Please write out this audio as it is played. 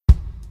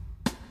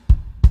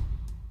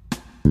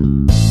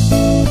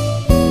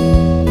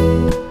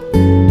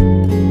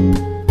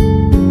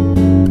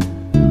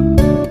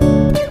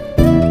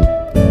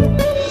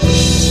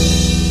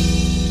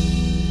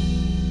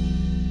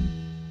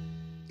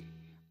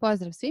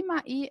Pozdrav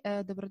svima i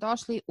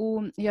dobrodošli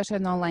u još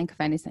jedno online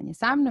kafenisanje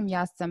sa mnom.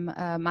 Ja sam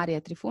Marija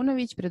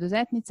Trifunović,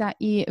 preduzetnica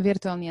i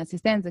virtualni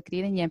asistent za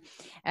kreiranje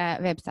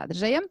web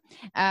sadržaja.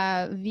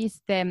 Vi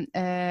ste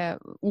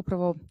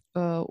upravo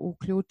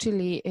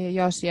uključili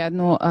još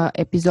jednu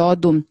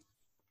epizodu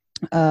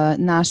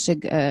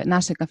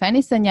našeg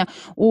kafenisanja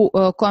u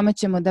kome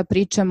ćemo da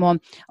pričamo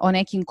o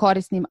nekim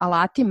korisnim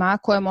alatima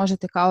koje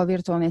možete kao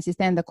virtualni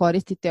asistent da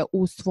koristite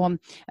u svom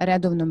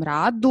redovnom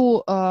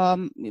radu.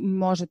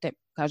 Možete,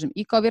 kažem,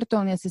 i kao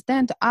virtualni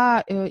asistent,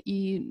 a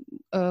i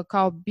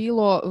kao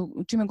bilo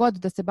čime god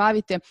da se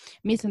bavite,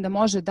 mislim da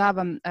može da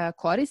vam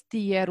koristi,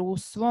 jer u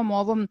svom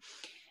ovom,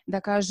 da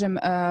kažem,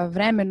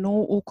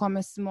 vremenu u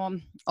kome smo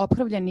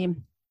ophrvljeni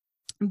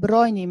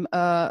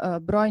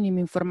brojnim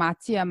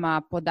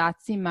informacijama,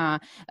 podacima,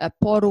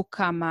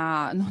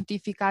 porukama,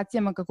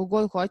 notifikacijama, kako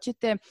god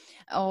hoćete,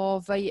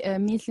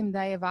 mislim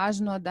da je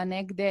važno da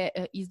negde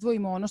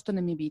izdvojimo ono što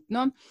nam je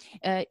bitno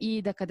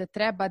i da kada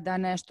treba da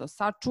nešto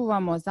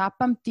sačuvamo,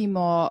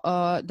 zapamtimo,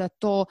 da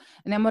to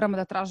ne moramo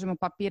da tražimo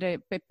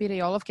papire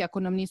i olovke ako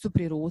nam nisu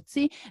pri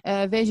ruci,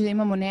 već da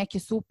imamo neke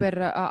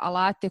super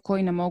alate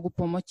koji nam mogu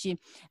pomoći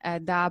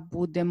da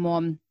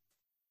budemo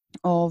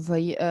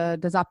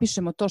da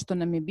zapišemo to što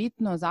nam je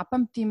bitno,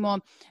 zapamtimo,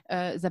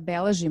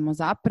 zabeležimo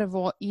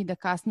zapravo i da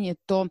kasnije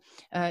to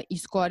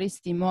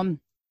iskoristimo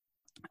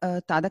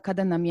tada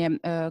kada nam je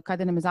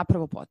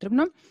zapravo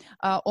potrebno.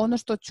 Ono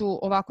što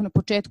ću ovako na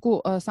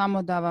početku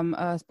samo da vam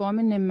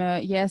spomenem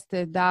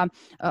jeste da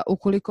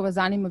ukoliko vas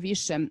zanima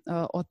više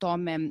o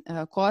tome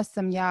ko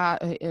sam ja,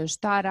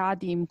 šta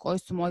radim, koji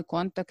su moji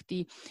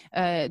kontakti,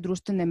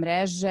 društvene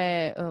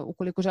mreže,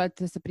 ukoliko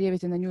želite da se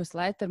prijavite na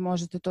newsletter,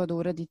 možete to da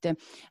uradite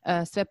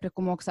sve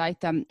preko mog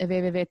sajta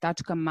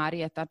www.marija.be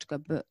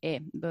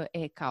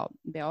kao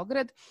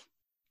Beograd.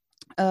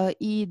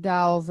 I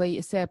da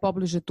se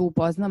pobliže tu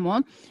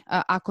upoznamo.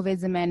 Ako već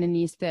za mene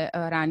niste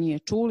ranije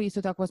čuli,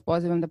 isto tako vas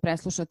pozivam da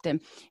preslušate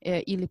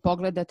ili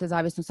pogledate,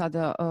 zavisno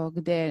sada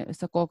gde,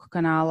 sa kog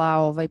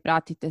kanala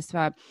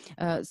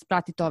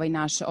pratite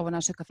ovo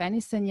naše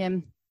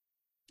kafenisanje,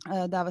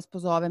 da vas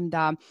pozovem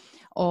da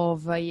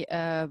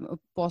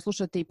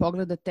poslušate i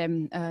pogledate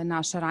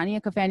naša ranije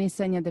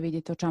kafenisanja, da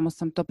vidite o čemu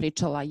sam to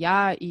pričala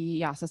ja i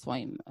ja sa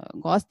svojim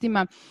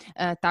gostima,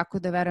 tako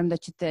da verujem da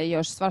ćete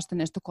još svašta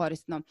nešto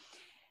korisno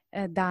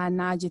da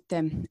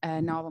nađete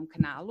na ovom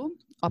kanalu.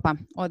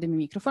 Ode mi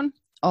mikrofon.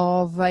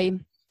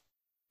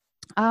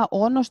 A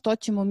ono što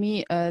ćemo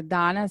mi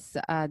danas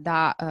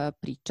da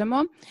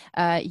pričamo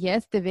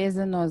jeste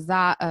vezano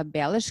za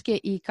beleške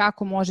i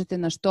kako možete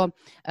na što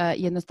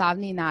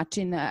jednostavniji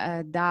način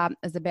da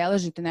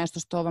zabeležite nešto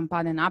što vam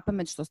padne na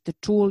pamet, što ste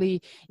čuli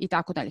i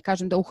tako dalje.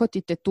 Kažem da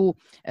uhvatite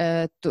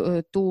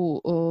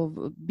tu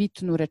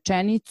bitnu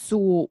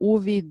rečenicu,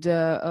 uvid,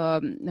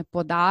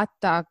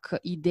 podatak,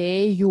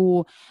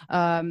 ideju,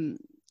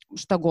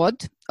 šta god,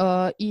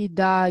 i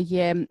da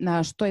je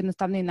na što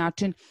jednostavniji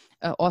način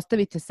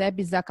ostavite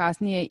sebi za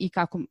kasnije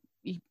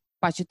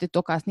pa ćete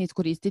to kasnije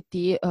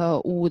iskoristiti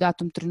u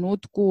datom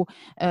trenutku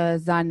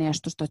za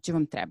nešto što će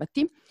vam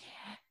trebati.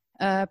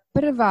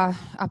 Prva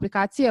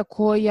aplikacija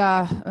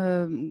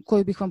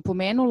koju bih vam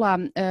pomenula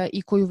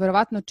i koju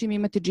verovatno čim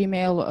imate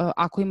Gmail,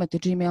 ako imate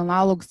Gmail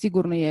nalog,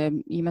 sigurno je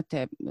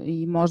imate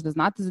i možda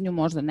znate za nju,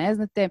 možda ne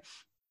znate,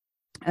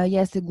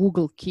 jeste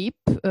Google Keep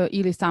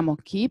ili samo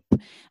Keep.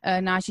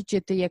 Naći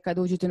ćete je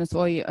kada uđete na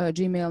svoj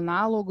Gmail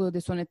nalog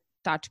gde su one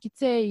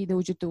tačkice i da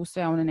uđete u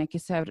sve one neke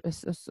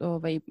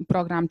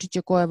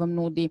programčiće koje vam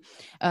nudi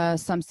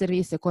sam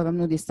servise, koje vam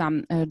nudi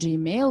sam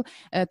Gmail.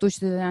 Tu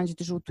ćete da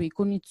nađete žutu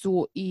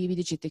ikonicu i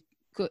vidjet ćete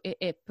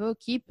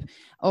Keep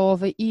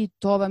i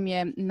to vam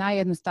je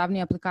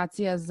najjednostavnija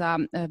aplikacija za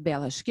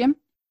beleške.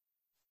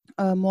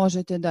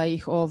 Možete da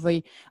ih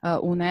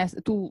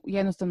tu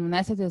jednostavno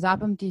unesete,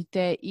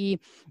 zapamtite i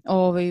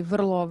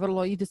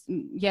vrlo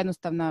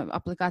jednostavna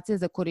aplikacija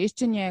za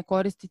korišćenje.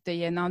 Koristite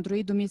je na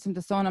Androidu, mislim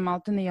da se ona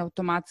maltene i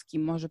automatski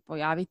može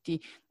pojaviti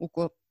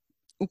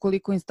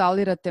ukoliko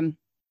instalirate,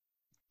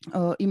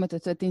 imate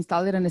sve te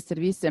instalirane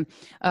servise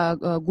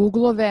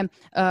Google-ove.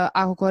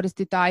 Ako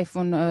koristite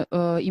iPhone,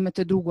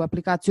 imate drugu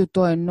aplikaciju,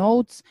 to je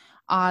Notes,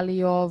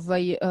 ali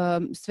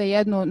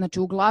svejedno, znači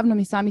uglavnom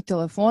i sami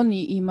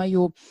telefoni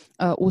imaju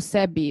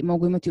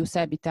mogu imati u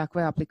sebi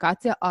takve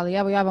aplikacije, ali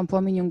evo ja vam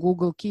pominjem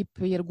Google Keep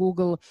jer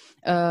Google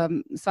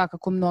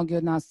svakako mnogi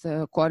od nas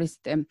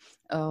koriste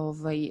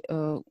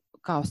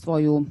kao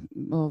svoju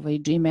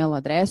Gmail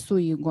adresu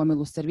i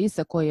gomilu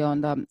servisa koji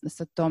onda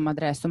sa tom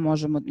adresom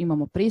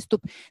imamo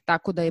pristup,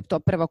 tako da je to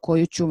prva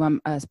koju ću vam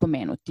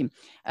spomenuti.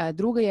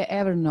 Druga je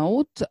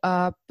Evernote,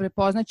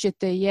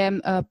 prepoznaćete je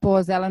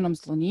po zelenom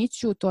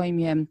sloniću, to im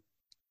je,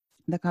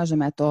 da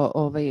kažem,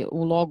 eto,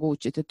 u logu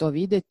ćete to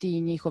videti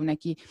i njihov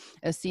neki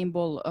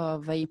simbol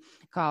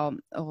kao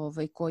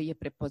koji je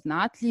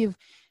prepoznatljiv.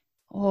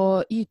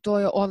 I to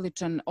je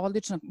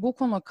odličan,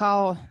 bukvalno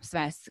kao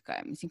sveska,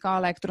 mislim kao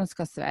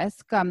elektronska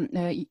sveska,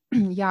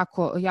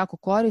 jako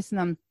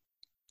korisna.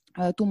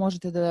 Tu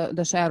možete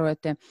da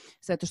šerujete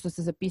sve to što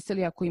ste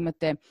zapisali. Ako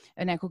imate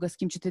nekoga s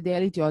kim ćete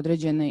deliti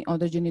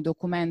određeni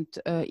dokument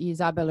i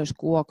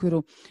zabelešku u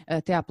okviru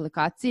te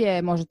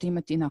aplikacije, možete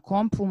imati na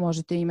kompu,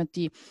 možete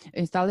imati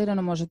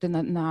instalirano, možete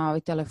na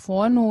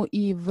telefonu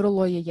i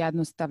vrlo je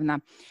jednostavna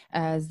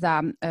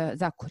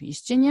za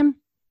korišćenje.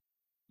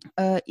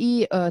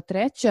 I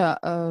treća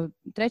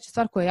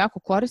stvar koja je jako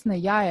korisna,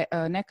 ja je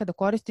nekada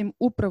koristim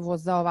upravo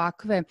za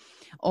ovakve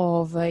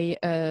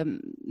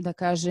da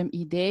kažem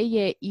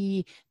ideje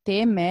i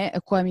teme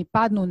koje mi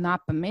padnu na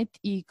pamet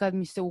i kad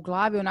mi se u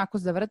glavi onako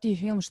zavrti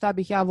film šta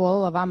bih ja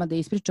voljela vama da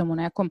ispričam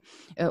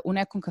u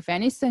nekom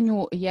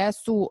kafenisanju,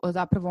 jesu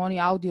zapravo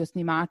oni audio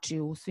snimači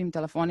u svim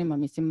telefonima,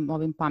 mislim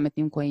ovim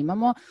pametnim koje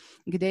imamo,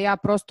 gde ja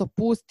prosto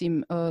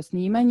pustim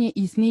snimanje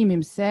i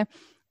snimim se.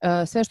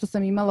 Sve što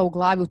sam imala u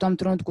glavi u tom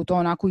trenutku, to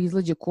onako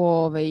izađe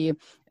ko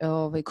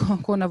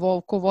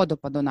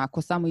vodopad,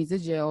 onako samo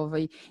izađe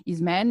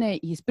iz mene,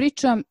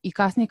 ispričam i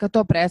kasnije kad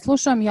to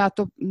preslušam, ja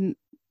to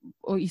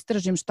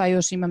istražim šta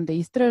još imam da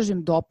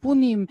istražim,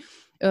 dopunim,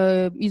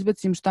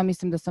 izbacim šta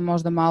mislim da sam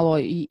možda malo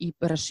i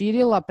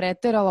raširila,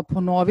 preterala,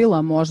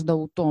 ponovila možda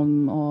u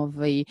tom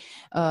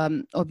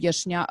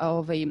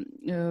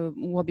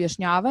u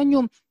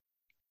objašnjavanju,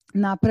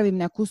 napravim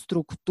neku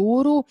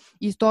strukturu,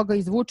 iz toga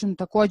izvučem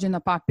takođe na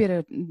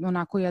papir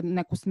onako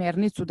neku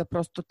smernicu da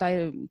prosto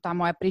ta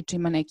moja priča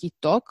ima neki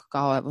tok,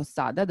 kao evo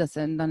sada,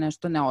 da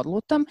nešto ne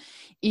odlutam.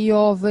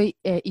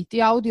 I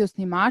ti audio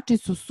snimači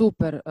su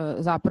super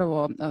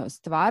zapravo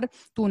stvar.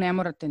 Tu ne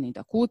morate ni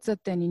da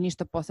kucate, ni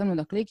ništa posebno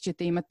da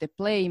klikćete, imate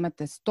play,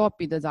 imate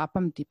stop i da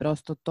zapamti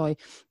prosto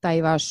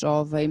taj vaš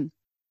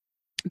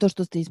to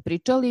što ste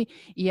ispričali.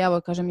 I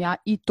evo, kažem, ja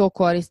i to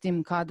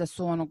koristim kada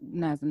su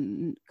ne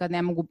znam, kad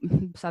ne mogu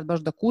sad baš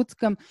da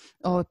kuckam,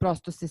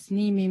 prosto se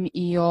snimim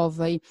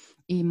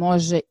i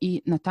može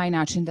i na taj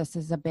način da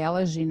se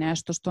zabeleži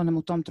nešto što nam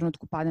u tom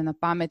trenutku pade na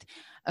pamet,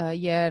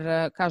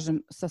 jer,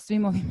 kažem, sa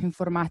svim ovim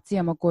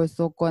informacijama koje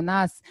su oko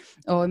nas,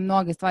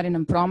 mnoge stvari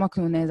nam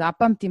promaknu, ne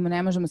zapamtimo,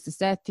 ne možemo se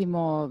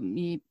setimo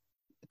i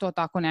to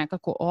tako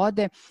nekako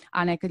ode,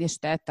 a nekad je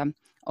šteta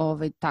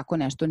tako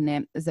nešto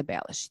ne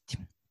zabeležiti.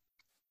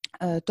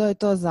 To je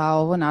to za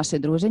ovo naše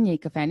druženje i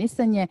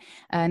kafenisanje.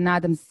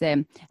 Nadam se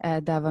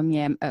da vam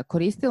je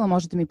koristilo.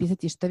 Možete mi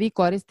pisati šta vi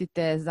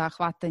koristite za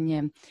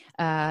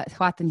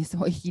hvatanje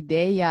svojih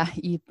ideja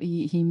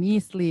i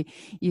misli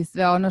i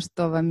sve ono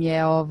što vam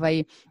je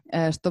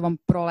što vam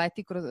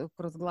proleti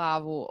kroz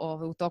glavu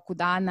u toku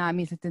dana,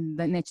 mislite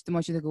da nećete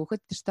moći da ga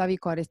uhvatite, šta vi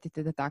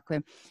koristite da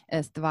takve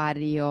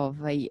stvari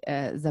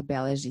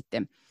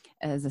zabeležite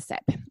za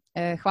sebe.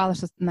 Hvala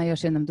na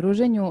još jednom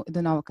druženju.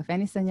 Do novog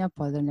kafenisanja.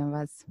 Pozdravljam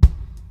vas.